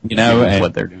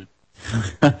what they're doing.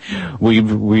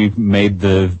 We've made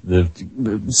the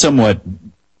somewhat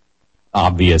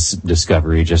obvious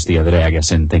discovery just the other day, I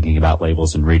guess, in thinking about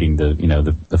labels and reading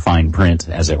the fine print,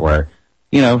 as it were.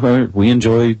 We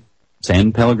enjoy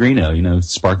San Pellegrino,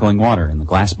 sparkling water in the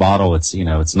glass bottle. It's,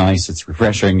 it's nice, it's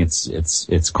refreshing,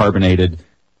 it's carbonated.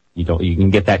 You can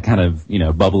get that kind of,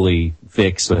 bubbly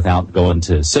fix without going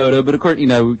to soda. But of course, we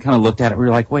kind of looked at it, we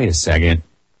were like, wait a second.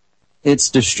 It's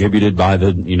distributed by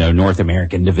the, North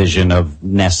American division of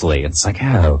Nestle. It's like,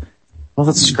 oh, Well,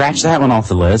 let's scratch that one off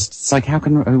the list. It's like,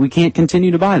 we can't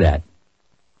continue to buy that.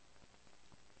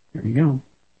 There you go.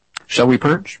 Shall we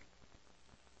purge?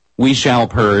 We shall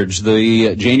purge.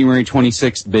 The January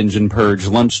 26th binge and purge,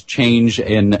 lunch change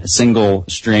in single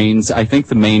strains. I think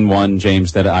the main one,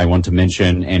 James, that I want to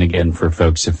mention, and again for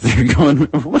folks if they're going,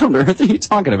 what on earth are you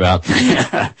talking about?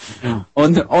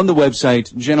 On the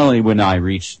website, generally when I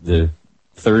reach the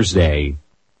Thursday,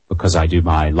 because I do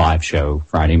my live show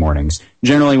Friday mornings,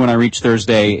 generally when I reach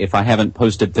Thursday, if I haven't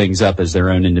posted things up as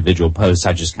their own individual posts,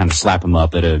 I just kind of slap them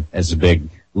up as a big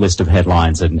list of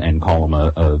headlines and call them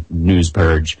a news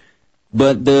purge.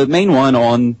 But the main one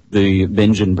on the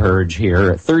binge and purge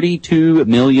here, 32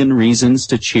 million reasons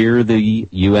to cheer the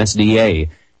USDA.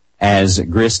 As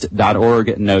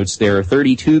grist.org notes, there are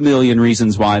 32 million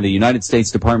reasons why the United States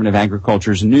Department of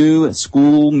Agriculture's new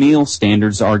school meal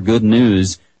standards are good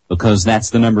news, because that's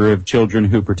the number of children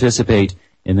who participate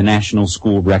in the national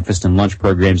school breakfast and lunch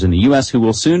programs in the U.S. who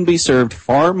will soon be served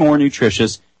far more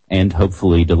nutritious and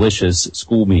hopefully delicious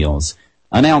school meals.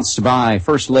 Announced by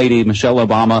First Lady Michelle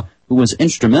Obama, who was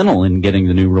instrumental in getting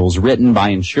the new rules written by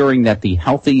ensuring that the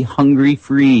Healthy,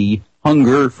 Hunger-Free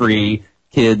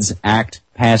Kids Act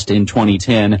passed in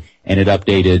 2010, and it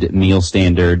updated meal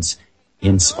standards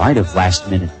in spite of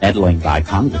last-minute meddling by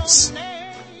Congress.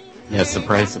 Yeah,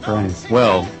 surprise, surprise.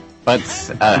 Well, but,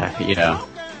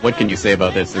 what can you say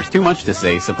about this? There's too much to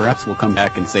say, so perhaps we'll come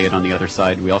back and say it on the other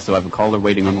side. We also have a caller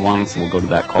waiting on the line, so we'll go to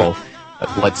that call.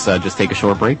 But let's just take a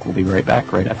short break. We'll be right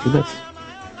back right after this.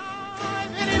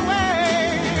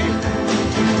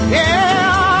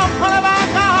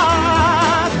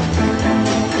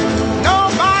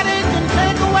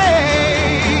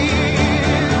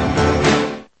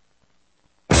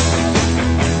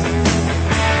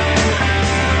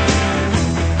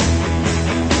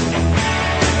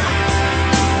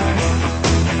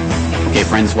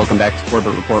 Friends, welcome back to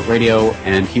Corbett Report Radio,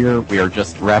 and here we are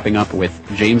just wrapping up with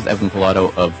James Evan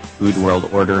Pilato of Food World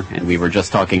Order, and we were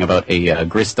just talking about a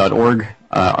grist.org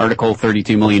article,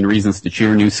 32 million reasons to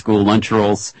cheer new school lunch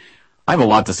rolls. I have a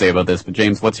lot to say about this, but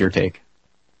James, what's your take?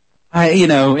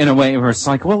 In a way where it's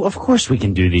like, well, of course we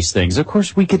can do these things. Of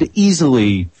course we could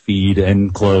easily feed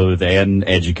and clothe and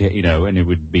educate, and it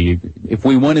would be, if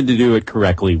we wanted to do it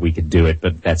correctly, we could do it,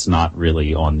 but that's not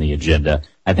really on the agenda.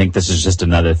 I think this is just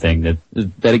another thing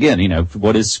that again,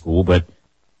 what is school but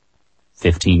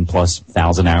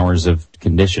 15,000+ hours of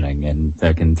conditioning, and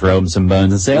that can throw them some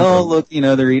bones and say, oh, look,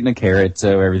 they're eating a carrot,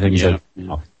 so everything's okay.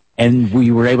 And we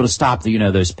were able to stop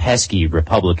those pesky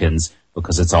Republicans,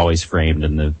 because it's always framed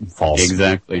in the false.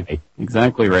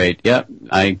 Exactly right. Yeah,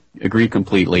 I agree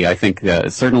completely. I think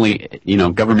certainly,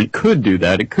 government could do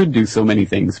that. It could do so many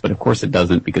things, but of course it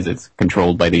doesn't, because it's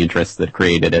controlled by the interests that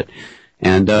created it.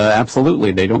 And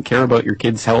absolutely, they don't care about your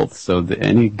kids' health, so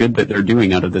any good that they're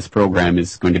doing out of this program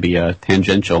is going to be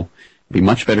tangential. It'd be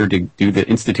much better to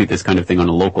institute this kind of thing on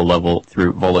a local level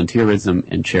through volunteerism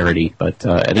and charity. But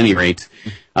at any rate,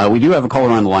 we do have a caller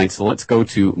on the line, so let's go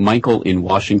to Michael in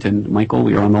Washington. Michael,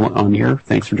 you're on here.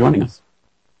 Thanks for joining us.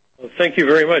 Well, thank you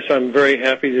very much. I'm very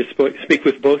happy to speak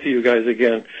with both of you guys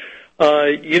again.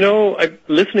 I'm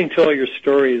listening to all your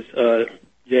stories,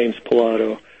 James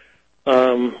Pilato,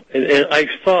 and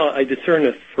I discern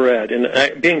a thread.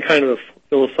 And being kind of a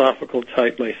philosophical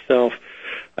type myself,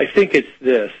 I think it's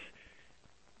this.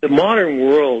 The modern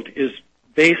world is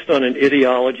based on an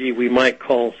ideology we might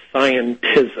call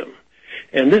scientism.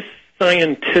 And this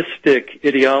scientistic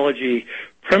ideology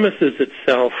premises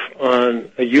itself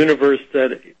on a universe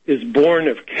that is born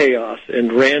of chaos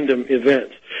and random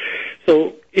events.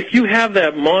 So if you have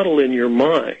that model in your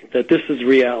mind, that this is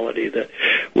reality, that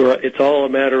it's all a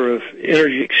matter of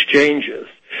energy exchanges,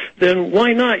 then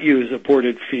why not use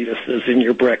aborted fetuses in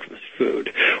your breakfast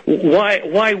food?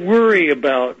 Why worry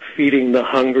about feeding the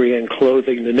hungry and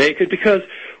clothing the naked? Because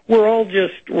we're all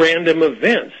just random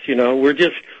events, we're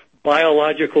just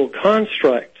biological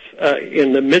constructs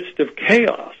in the midst of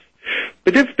chaos.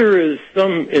 But if there is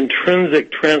some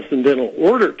intrinsic transcendental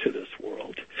order to this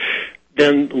world,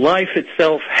 then life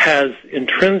itself has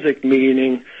intrinsic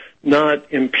meaning,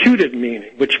 not imputed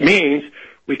meaning, which means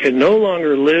we can no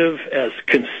longer live as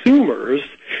consumers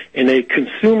in a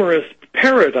consumerist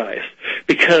paradise,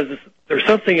 because there's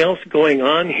something else going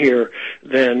on here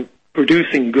than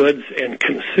producing goods and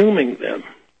consuming them.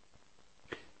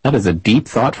 That is a deep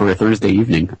thought for a Thursday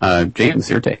evening. James,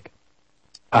 your take.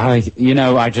 I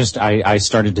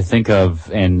started to think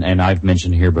of, and I've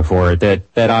mentioned here before, that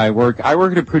I work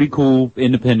at a pretty cool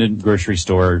independent grocery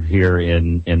store here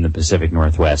in the Pacific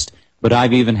Northwest. But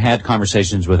I've even had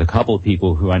conversations with a couple of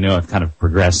people who I know have kind of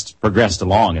progressed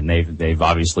along, and they've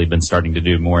obviously been starting to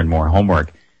do more and more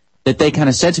homework. that they kind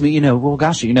of said to me, well,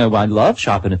 gosh, I love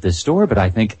shopping at this store, but I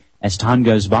think as time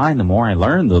goes by and the more I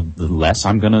learn, the less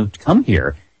I'm going to come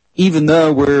here. Even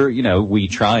though we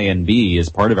try and be, as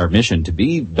part of our mission, to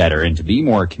be better and to be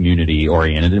more community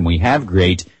oriented, and we have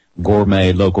great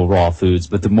gourmet local raw foods,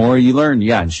 but the more you learn,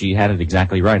 and she had it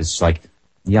exactly right. It's just like,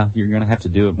 you're going to have to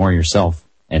do it more yourself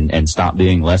and stop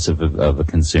being less of a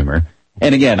consumer.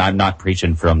 And again, I'm not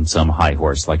preaching from some high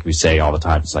horse, like we say all the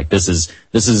time. It's like, this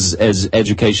is as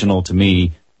educational to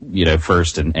me,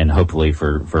 first and hopefully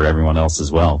for everyone else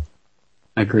as well.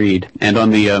 Agreed. And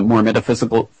on the more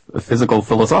metaphysical,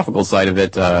 philosophical side of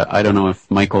it, I don't know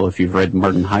if you've read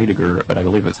Martin Heidegger, but I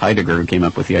believe it's Heidegger who came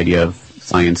up with the idea of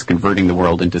science converting the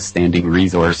world into standing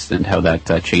resource, and how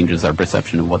that changes our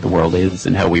perception of what the world is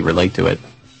and how we relate to it.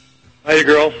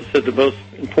 Heidegger also said the most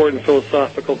important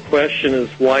philosophical question is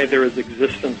why there is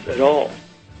existence at all.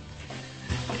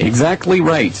 Exactly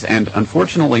right, and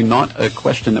unfortunately not a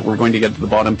question that we're going to get to the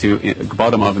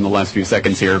bottom of in the last few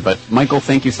seconds here. But Michael,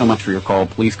 thank you so much for your call.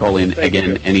 Please call in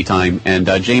again anytime. And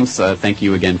James, thank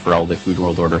you again for all the Food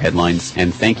World Order headlines,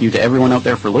 and thank you to everyone out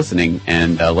there for listening.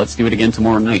 And let's do it again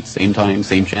tomorrow night, same time,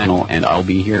 same channel, and I'll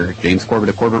be here. James Corbett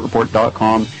at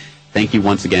CorbettReport.com. Thank you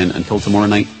once again. Until tomorrow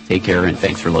night, take care, and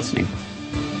thanks for listening.